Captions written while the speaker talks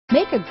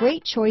Make a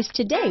great choice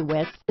today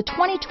with the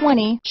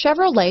 2020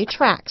 Chevrolet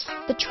Trax.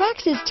 The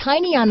Trax is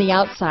tiny on the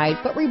outside,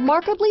 but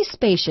remarkably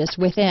spacious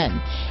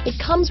within.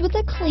 It comes with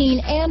a clean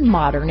and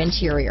modern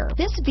interior.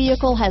 This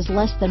vehicle has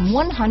less than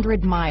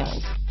 100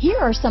 miles. Here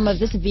are some of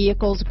this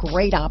vehicle's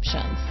great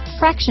options: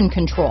 traction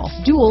control,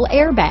 dual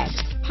airbags,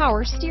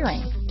 power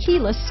steering,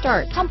 keyless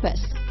start, compass,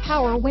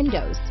 power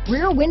windows,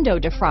 rear window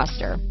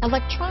defroster,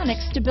 electronic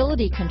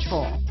stability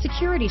control,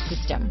 security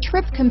system,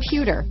 trip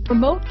computer,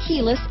 remote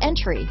keyless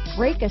entry,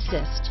 brake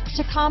assist,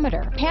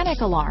 tachometer, panic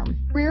alarm,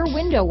 rear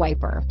window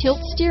wiper, tilt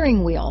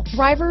steering wheel,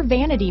 driver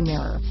vanity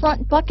mirror,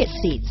 front bucket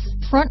seats,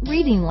 front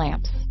reading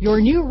lamps.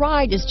 Your new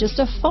ride is just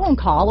a phone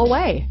call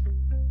away.